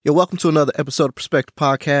Yo, welcome to another episode of Perspective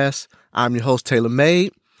Podcast. I'm your host, Taylor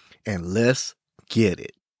Made, and let's get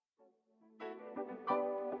it.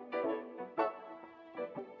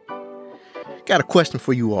 Got a question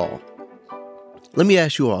for you all. Let me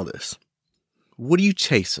ask you all this. What are you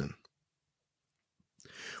chasing?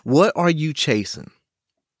 What are you chasing?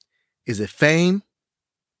 Is it fame?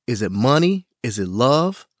 Is it money? Is it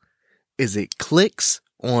love? Is it clicks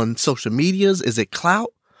on social medias? Is it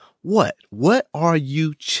clout? What are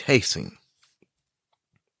you chasing?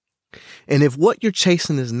 And if what you're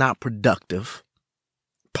chasing is not productive,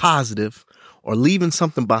 positive, or leaving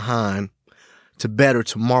something behind to better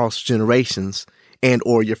tomorrow's generations and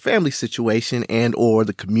or your family situation and or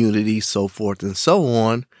the community, so forth and so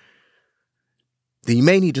on, then you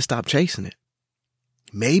may need to stop chasing it.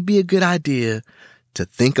 It may be a good idea to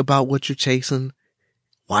think about what you're chasing,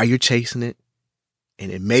 why you're chasing it,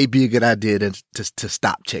 and it may be a good idea to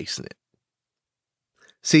stop chasing it.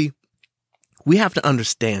 See, we have to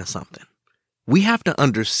understand something. We have to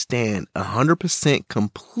understand 100%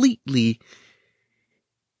 completely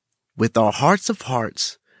with our hearts of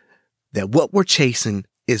hearts that what we're chasing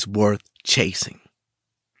is worth chasing.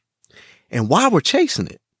 And while we're chasing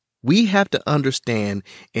it, we have to understand,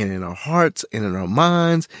 and in our hearts and in our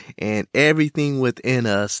minds and everything within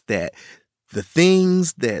us, that the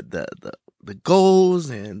things that the goals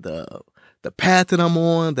and the path that I'm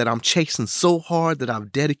on, that I'm chasing so hard, that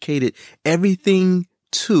I've dedicated everything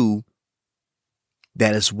to,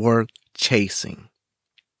 that is worth chasing.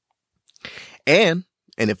 And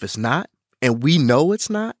if it's not, and we know it's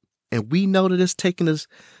not, and we know that it's taking us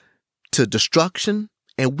to destruction,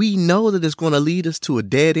 and we know that it's going to lead us to a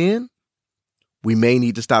dead end, we may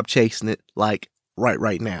need to stop chasing it, like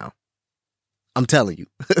right now. I'm telling you,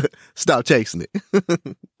 stop chasing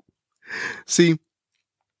it. See,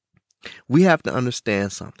 we have to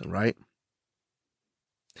understand something, right?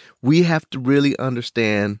 We have to really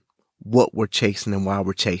understand what we're chasing and why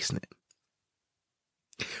we're chasing it.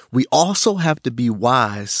 We also have to be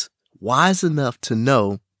wise enough to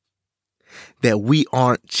know that we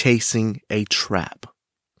aren't chasing a trap.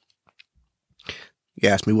 You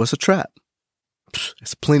ask me, what's a trap?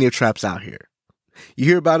 There's plenty of traps out here. You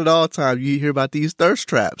hear about it all the time. You hear about these thirst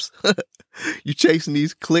traps. You're chasing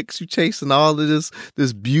these clicks. You're chasing all of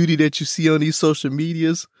this beauty that you see on these social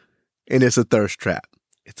medias. And it's a thirst trap.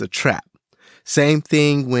 It's a trap. Same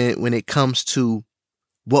thing when it comes to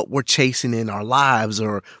what we're chasing in our lives,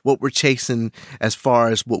 or what we're chasing as far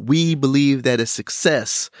as what we believe that is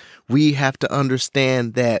success. We have to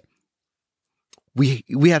understand that we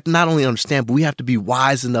have to not only understand, but we have to be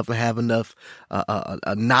wise enough and have enough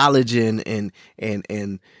knowledge and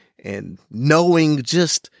knowing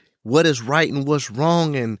just what is right and what's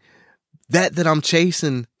wrong, and that I'm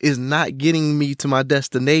chasing is not getting me to my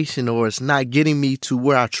destination, or it's not getting me to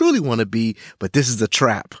where I truly want to be, but this is a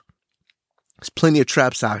trap. There's plenty of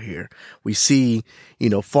traps out here. We see,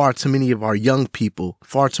 far too many of our young people,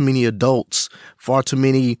 far too many adults, far too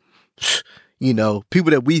many,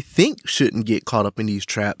 people that we think shouldn't get caught up in these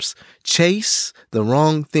traps, chase the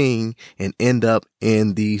wrong thing and end up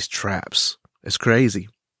in these traps. It's crazy.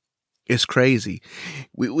 It's crazy.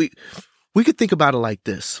 We could think about it like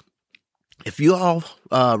this. If you all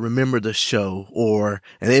remember the show,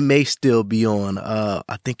 and it may still be on,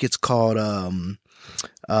 I think it's called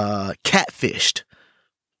Catfished.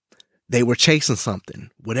 They were chasing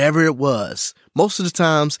something, whatever it was. Most of the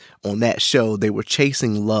times on that show, they were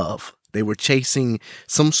chasing love. They were chasing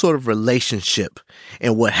some sort of relationship.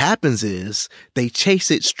 And what happens is they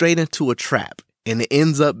chase it straight into a trap, and it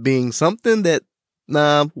ends up being something that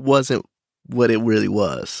wasn't what it really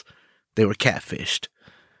was. They were catfished.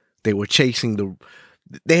 They were chasing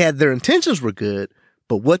their intentions were good,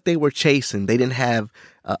 but what they were chasing, they didn't have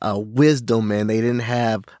a wisdom, and they didn't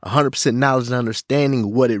have 100% knowledge and understanding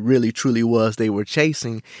of what it really truly was they were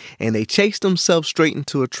chasing. And they chased themselves straight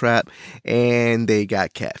into a trap, and they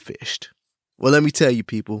got catfished. Well, let me tell you,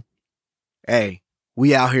 people, hey,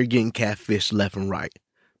 we out here getting catfished left and right,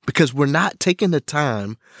 because we're not taking the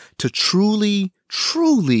time to truly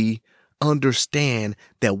understand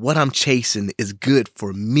that what I'm chasing is good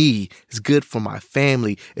for me, is good for my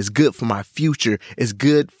family, is good for my future, is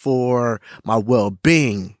good for my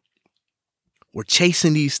well-being. We're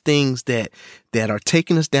chasing these things that are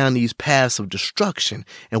taking us down these paths of destruction,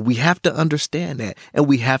 and we have to understand that, and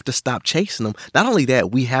we have to stop chasing them. Not only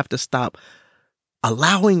that, we have to stop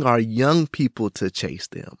allowing our young people to chase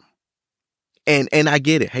them. And I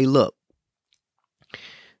get it. Hey, look,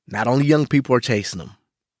 not only young people are chasing them,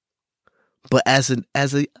 but as a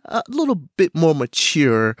little bit more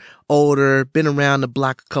mature, older, been around the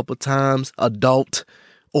block a couple times, adult,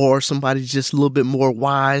 or somebody's just a little bit more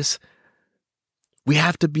wise. We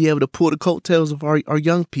have to be able to pull the coattails of our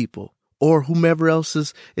young people or whomever else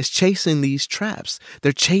is chasing these traps.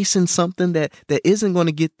 They're chasing something that isn't going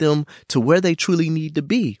to get them to where they truly need to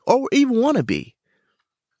be or even want to be.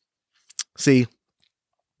 See,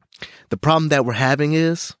 the problem that we're having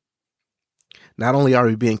is not only are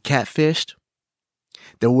we being catfished,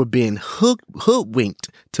 that we're being hoodwinked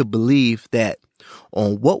to believe that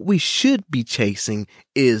on what we should be chasing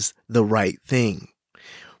is the right thing.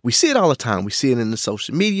 We see it all the time. We see it in the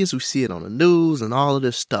social medias. We see it on the news and all of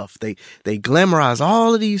this stuff. They glamorize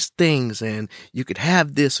all of these things, and you could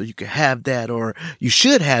have this or you could have that, or you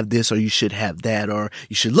should have this or you should have that, or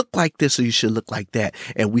you should look like this or you should look like that.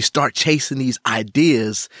 And we start chasing these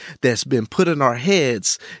ideas that's been put in our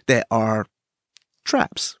heads that are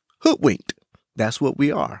traps, hoodwinked. That's what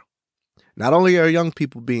we are. Not only are young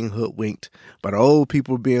people being hoodwinked, but old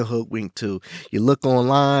people being hoodwinked too. You look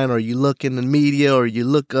online, or you look in the media, or you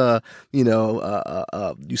look, you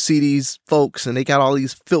see these folks, and they got all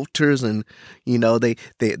these filters, and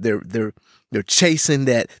they're chasing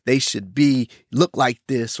that they should look like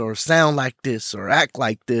this, or sound like this, or act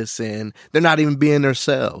like this, and they're not even being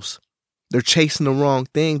themselves. They're chasing the wrong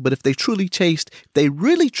thing. But if they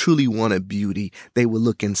really truly wanted beauty, they would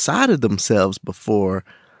look inside of themselves before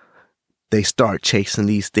they start chasing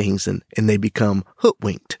these things, and they become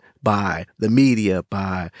hoodwinked by the media,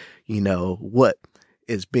 by, what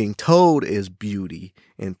is being told is beauty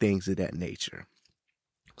and things of that nature.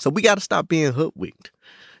 So we got to stop being hoodwinked.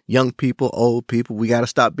 Young people, old people, we got to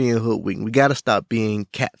stop being hoodwinked. We got to stop being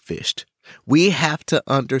catfished. We have to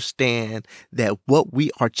understand that what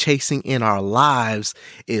we are chasing in our lives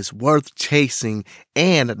is worth chasing.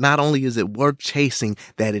 And not only is it worth chasing,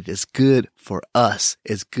 that it is good for us.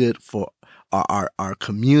 It's good for our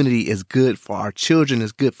community, is good for our children,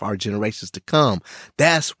 is good for our generations to come.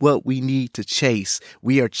 That's what we need to chase.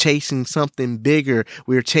 We are chasing something bigger.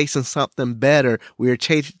 We are chasing something better. We are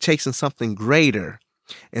chasing something greater,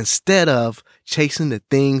 instead of chasing the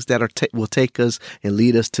things that will take us and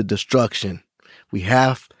lead us to destruction. We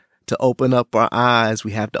have to open up our eyes.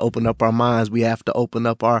 We have to open up our minds. We have to open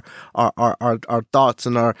up our thoughts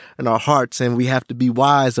and our hearts, and we have to be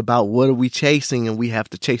wise about what are we chasing, and we have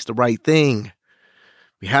to chase the right thing.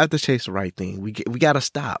 We have to chase the right thing. We got to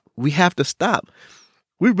stop. We have to stop.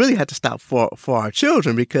 We really have to stop for our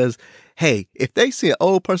children, because, hey, if they see an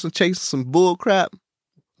old person chasing some bull crap,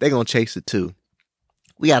 they're going to chase it too.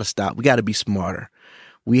 We got to stop. We got to be smarter.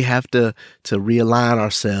 We have to realign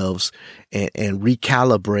ourselves and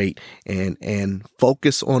recalibrate and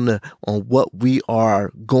focus on what we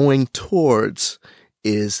are going towards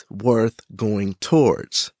is worth going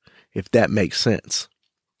towards, if that makes sense.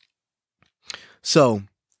 So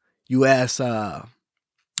you ask,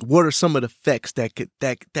 what are some of the effects that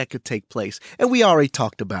could take place? And we already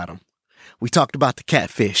talked about them. We talked about the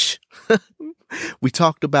catfish. We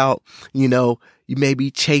talked about, you may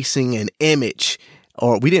be chasing an image.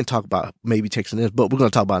 Or we didn't talk about maybe chasing this, but we're going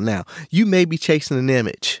to talk about it now. You may be chasing an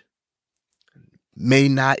image, may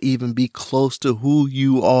not even be close to who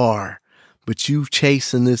you are, but you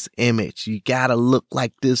chasing this image. You got to look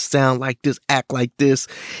like this, sound like this, act like this.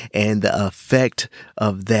 And the effect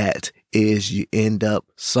of that is you end up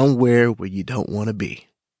somewhere where you don't want to be.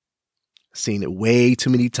 Seen it way too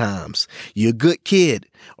many times. You're a good kid,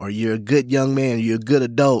 or you're a good young man, you're a good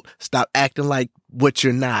adult. Stop acting like what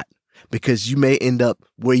you're not, because you may end up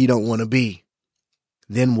where you don't want to be.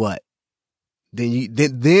 Then what?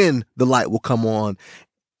 Then the light will come on,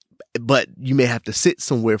 but you may have to sit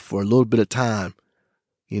somewhere for a little bit of time,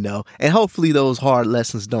 and hopefully those hard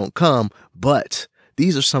lessons don't come, but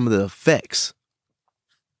these are some of the effects.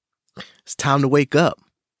 It's time to wake up.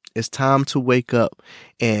 It's time to wake up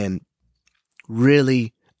and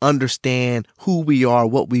really understand who we are,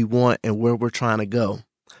 what we want, and where we're trying to go,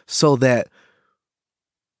 so that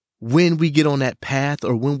when we get on that path,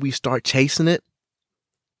 or when we start chasing it,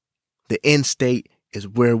 the end state is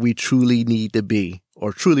where we truly need to be,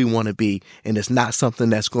 or truly want to be. And it's not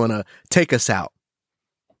something that's going to take us out.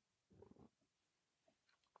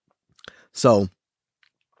 So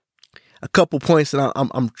a couple points that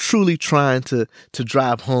I'm truly trying to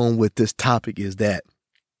drive home with this topic is that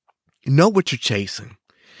know what you're chasing,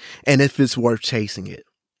 and if it's worth chasing it.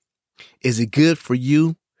 Is it good for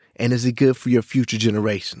you? And is it good for your future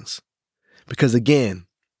generations? Because again,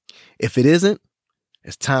 if it isn't,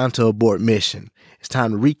 it's time to abort mission. It's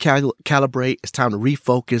time to recalibrate. It's time to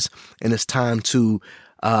refocus. And it's time to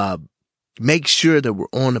make sure that we're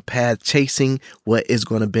on the path chasing what is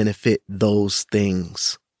going to benefit those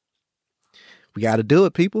things. We got to do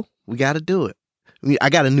it, people. We got to do it. I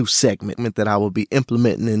got a new segment that I will be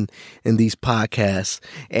implementing in these podcasts,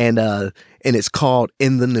 and it's called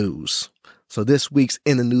In the News. So this week's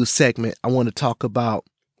In the News segment, I want to talk about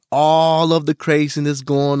all of the craziness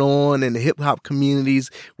going on in the hip hop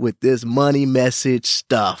communities with this money message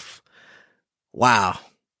stuff. Wow.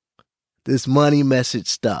 This money message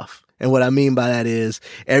stuff. And what I mean by that is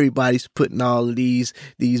everybody's putting all of these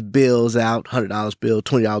bills out, $100 bill,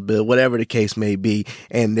 $20 bill, whatever the case may be.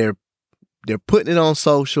 And they're putting it on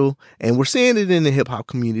social, and we're seeing it in the hip hop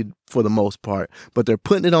community for the most part, but they're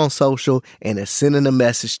putting it on social and it's sending a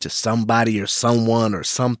message to somebody or someone or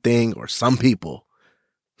something or some people.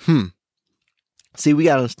 See, we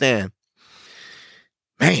got to understand,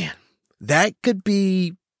 man, that could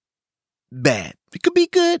be bad. It could be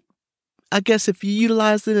good, I guess, if you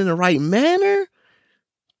utilize it in the right manner,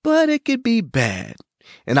 but it could be bad.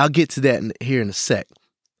 And I'll get to that here in a sec.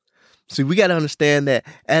 See, we got to understand that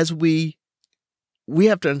as we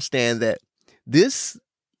have to understand that this,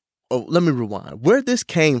 let me rewind, where this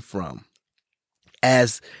came from.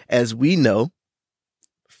 As we know,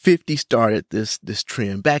 50 started this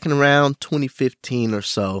trend back in around 2015 or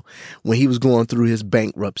so when he was going through his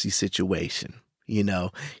bankruptcy situation. You know,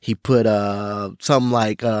 he put something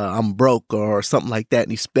like I'm broke or something like that,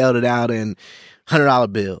 and he spelled it out in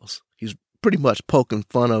 $100 bills. He's pretty much poking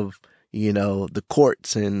fun of, you know, the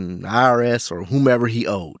courts and IRS or whomever he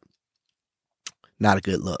owed. Not a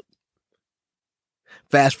good look.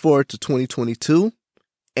 Fast forward to 2022.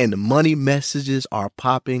 And the money messages are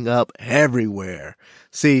popping up everywhere.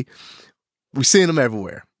 See, we're seeing them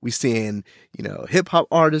everywhere. We're seeing, you know, hip hop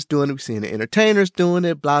artists doing it. We're seeing the entertainers doing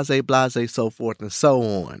it, blase, so forth and so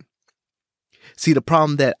on. See, the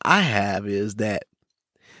problem that I have is that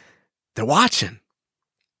they're watching.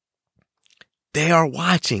 They are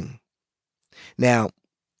watching. Now,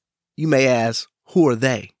 you may ask, who are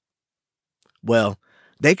they? Well,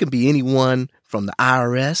 they could be anyone from the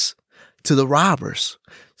IRS to the robbers,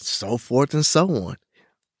 so forth and so on.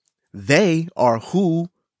 They are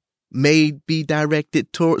who may be directed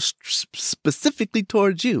specifically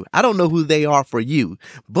towards you. I don't know who they are for you,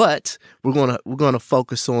 but we're gonna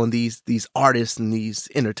focus on these artists and these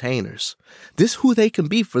entertainers. This is who they can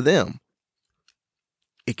be for them.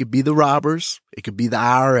 It could be the robbers. It could be the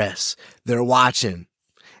IRS. They're watching.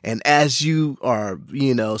 And as you are,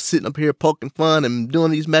 you know, sitting up here poking fun and doing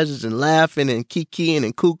these measures and laughing and kikiing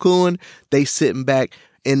and cuckooing, they sitting back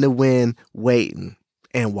in the wind waiting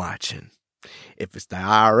and watching. If it's the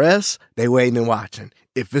IRS, they waiting and watching.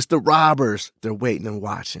 If it's the robbers, they're waiting and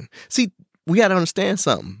watching. See, we got to understand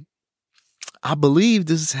something. I believe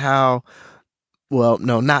this is how, well,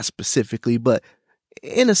 no, not specifically, but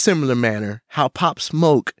in a similar manner, how Pop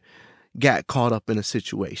Smoke got caught up in a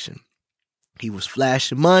situation. He was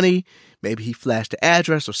flashing money, maybe he flashed the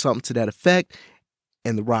address or something to that effect,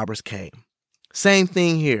 and the robbers came. Same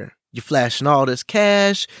thing here. You're flashing all this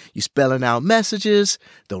cash, you're spelling out messages,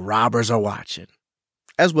 the robbers are watching,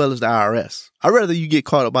 as well as the IRS. I'd rather you get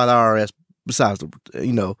caught up by the IRS besides the,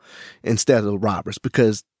 you know, instead of the robbers,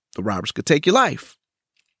 because the robbers could take your life.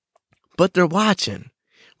 But they're watching.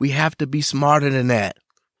 We have to be smarter than that.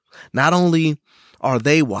 Not only are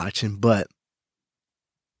they watching, but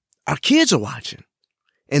our kids are watching,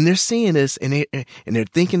 and they're seeing this, and they're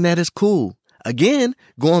thinking that it's cool. Again,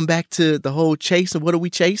 going back to the whole chasing, what are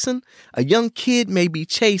we chasing? A young kid may be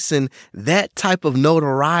chasing that type of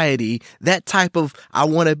notoriety, that type of I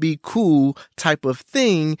want to be cool type of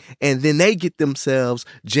thing, and then they get themselves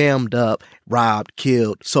jammed up, robbed,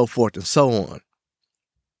 killed, so forth and so on.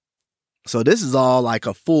 So this is all like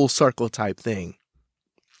a full circle type thing.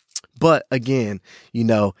 But again, you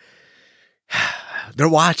know, they're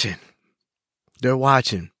watching. They're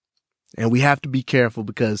watching. And we have to be careful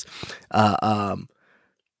because,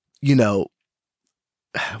 you know,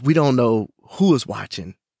 we don't know who is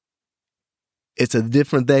watching. It's a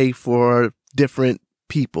different day for different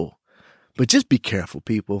people. But just be careful,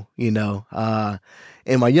 people, you know.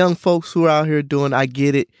 And my young folks who are out here doing, I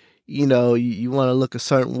get it. You know, you want to look a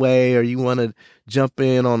certain way or you want to jump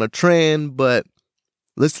in on a trend, but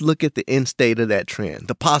let's look at the end state of that trend,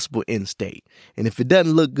 the possible end state. And if it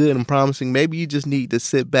doesn't look good and promising, maybe you just need to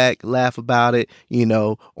sit back, laugh about it, you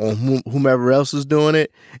know, on whomever else is doing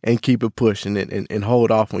it, and keep it pushing it and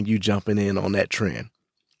hold off on you jumping in on that trend.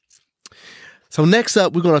 So next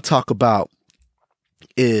up, we're going to talk about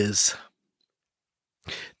is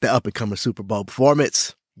the up-and-coming Super Bowl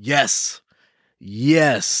performance. Yes,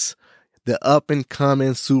 the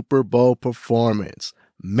up-and-coming Super Bowl performance.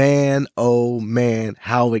 Man, oh man,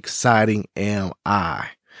 how exciting am I?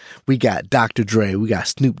 We got Dr. Dre, we got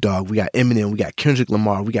Snoop Dogg, we got Eminem, we got Kendrick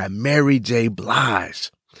Lamar, we got Mary J.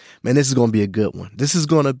 Blige. Man, this is going to be a good one. This is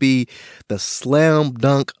going to be the slam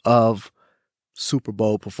dunk of Super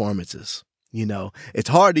Bowl performances. You know, it's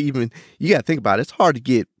hard to even, you got to think about it. It's hard to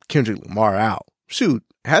get Kendrick Lamar out. Shoot,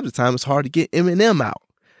 half the time it's hard to get Eminem out.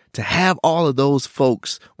 To have all of those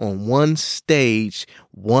folks on one stage,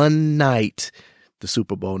 one night, the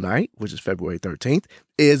Super Bowl night, which is February 13th,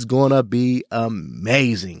 is going to be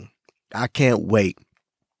amazing. I can't wait.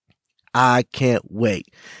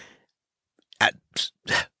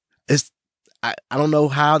 I don't know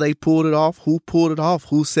how they pulled it off, who pulled it off,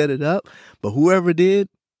 who set it up, but whoever did,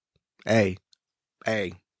 hey,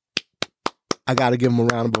 I got to give them a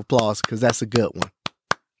round of applause because that's a good one.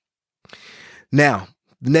 Now,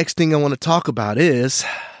 the next thing I want to talk about is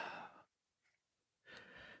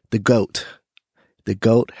the GOAT. The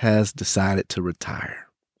GOAT has decided to retire.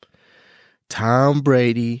 Tom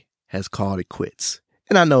Brady has called it quits.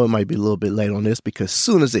 And I know it might be a little bit late on this because as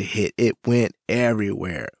soon as it hit, it went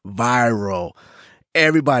everywhere, viral.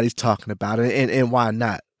 Everybody's talking about it. And why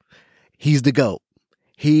not? He's the GOAT.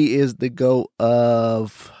 He is the GOAT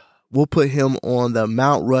of, we'll put him on the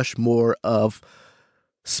Mount Rushmore of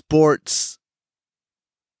sports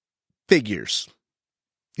figures,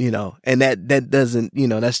 you know, and that doesn't, you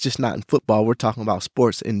know, that's just not in football. We're talking about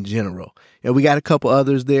sports in general. And we got a couple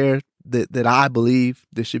others there that I believe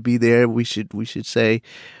that should be there. We should say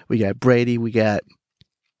we got Brady, we got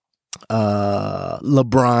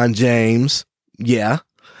LeBron James. Yeah.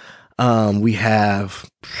 We have,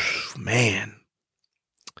 man,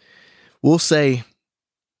 we'll say,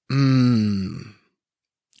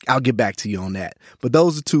 I'll get back to you on that. But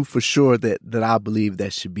those are two for sure that I believe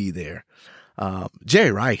that should be there.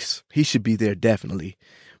 Jerry Rice, he should be there definitely.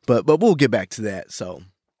 But we'll get back to that. So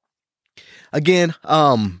again,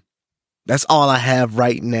 that's all I have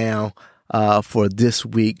right now for this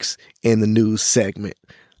week's In the News segment.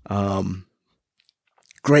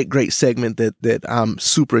 Great segment that I'm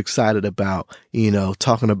super excited about, you know,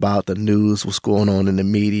 talking about the news, what's going on in the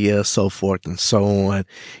media, so forth and so on,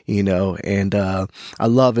 you know, and I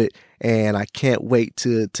love it. And I can't wait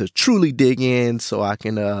to truly dig in so I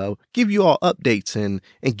can give you all updates and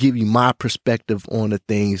give you my perspective on the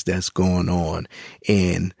things that's going on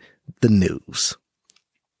in the news.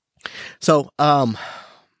 So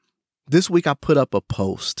this week I put up a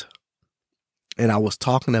post and I was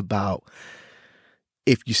talking about,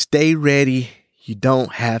 if you stay ready, you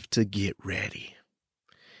don't have to get ready.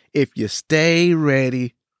 If you stay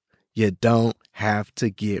ready, you don't have to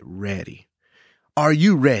get ready. Are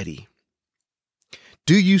you ready?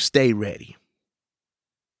 Do you stay ready?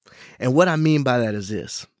 And what I mean by that is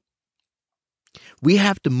this. We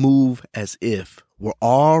have to move as if we're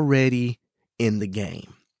already in the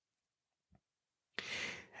game.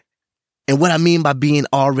 And what I mean by being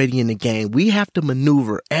already in the game, we have to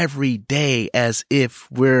maneuver every day as if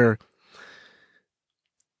we're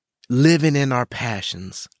living in our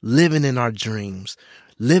passions, living in our dreams,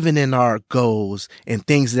 living in our goals and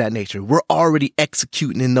things of that nature. We're already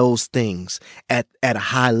executing in those things at a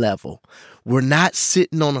high level. We're not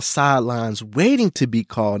sitting on the sidelines waiting to be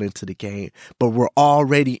called into the game, but we're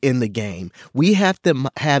already in the game. We have to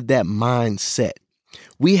have that mindset.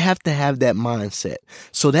 We have to have that mindset.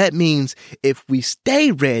 So that means if we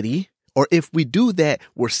stay ready, or if we do that,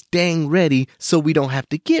 we're staying ready so we don't have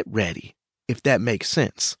to get ready, if that makes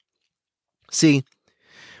sense. See,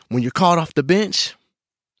 when you're called off the bench,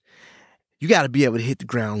 you got to be able to hit the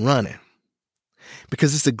ground running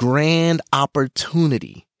because it's a grand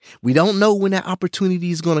opportunity. We don't know when that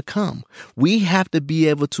opportunity is going to come. We have to be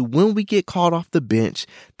able to, when we get called off the bench,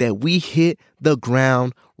 that we hit the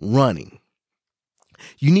ground running.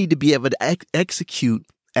 You need to be able to execute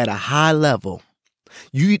at a high level.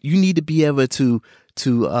 You need to be able to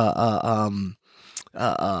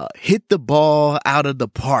hit the ball out of the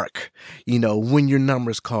park. You know, when your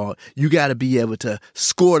number's called, you got to be able to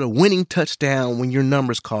score the winning touchdown when your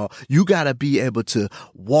number's called. You got to be able to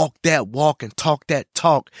walk that walk and talk that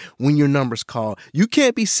talk when your number's called. You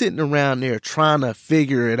can't be sitting around there trying to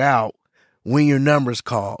figure it out when your number's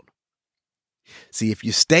called. See, if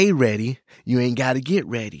you stay ready, you ain't got to get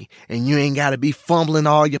ready, and you ain't got to be fumbling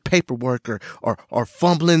all your paperwork or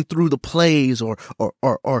fumbling through the plays or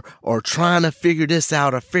trying to figure this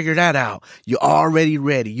out or figure that out. You're already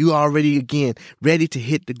ready. You already, again, ready to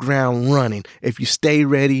hit the ground running. If you stay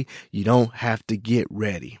ready, you don't have to get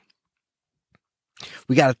ready.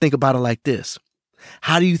 We got to think about it like this.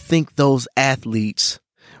 How do you think those athletes,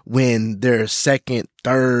 when they're second,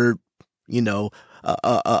 third, you know,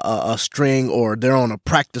 a string, or they're on a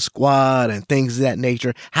practice squad and things of that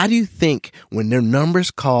nature, how do you think when their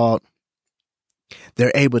number's called,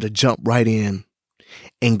 they're able to jump right in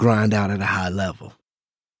and grind out at a high level?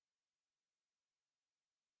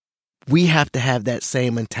 We have to have that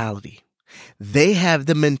same mentality. They have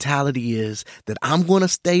the mentality is that I'm going to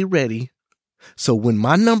stay ready. So when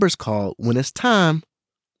my number's called, when it's time,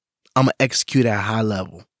 I'm going to execute at a high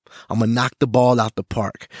level. I'm going to knock the ball out the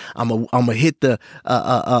park. I'm going to hit the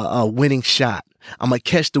winning shot. I'm going to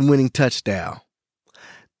catch the winning touchdown.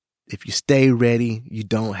 If you stay ready, you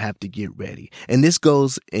don't have to get ready. And this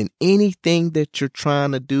goes in anything that you're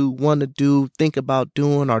trying to do, want to do, think about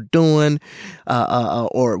doing or doing,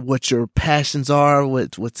 or what your passions are,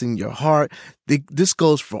 what's in your heart. This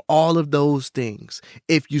goes for all of those things.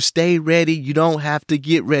 If you stay ready, you don't have to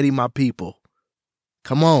get ready, my people.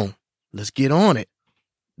 Come on, let's get on it.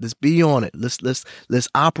 Let's be on it. Let's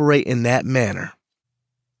operate in that manner.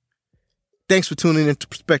 Thanks for tuning into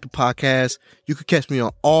Perspective Podcast. You can catch me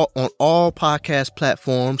on all podcast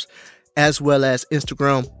platforms, as well as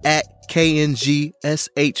Instagram at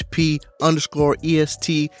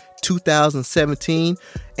KNGSHP_EST 2017,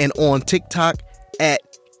 and on TikTok at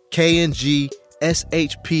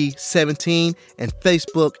KNGSHP17, and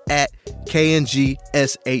Facebook at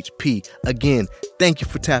KNGSHP. Again, thank you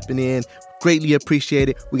for tapping in. Greatly appreciate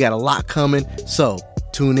it. We got a lot coming, so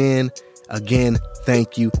tune in. Again,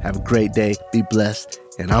 thank you. Have a great day. Be blessed.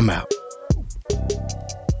 And I'm out.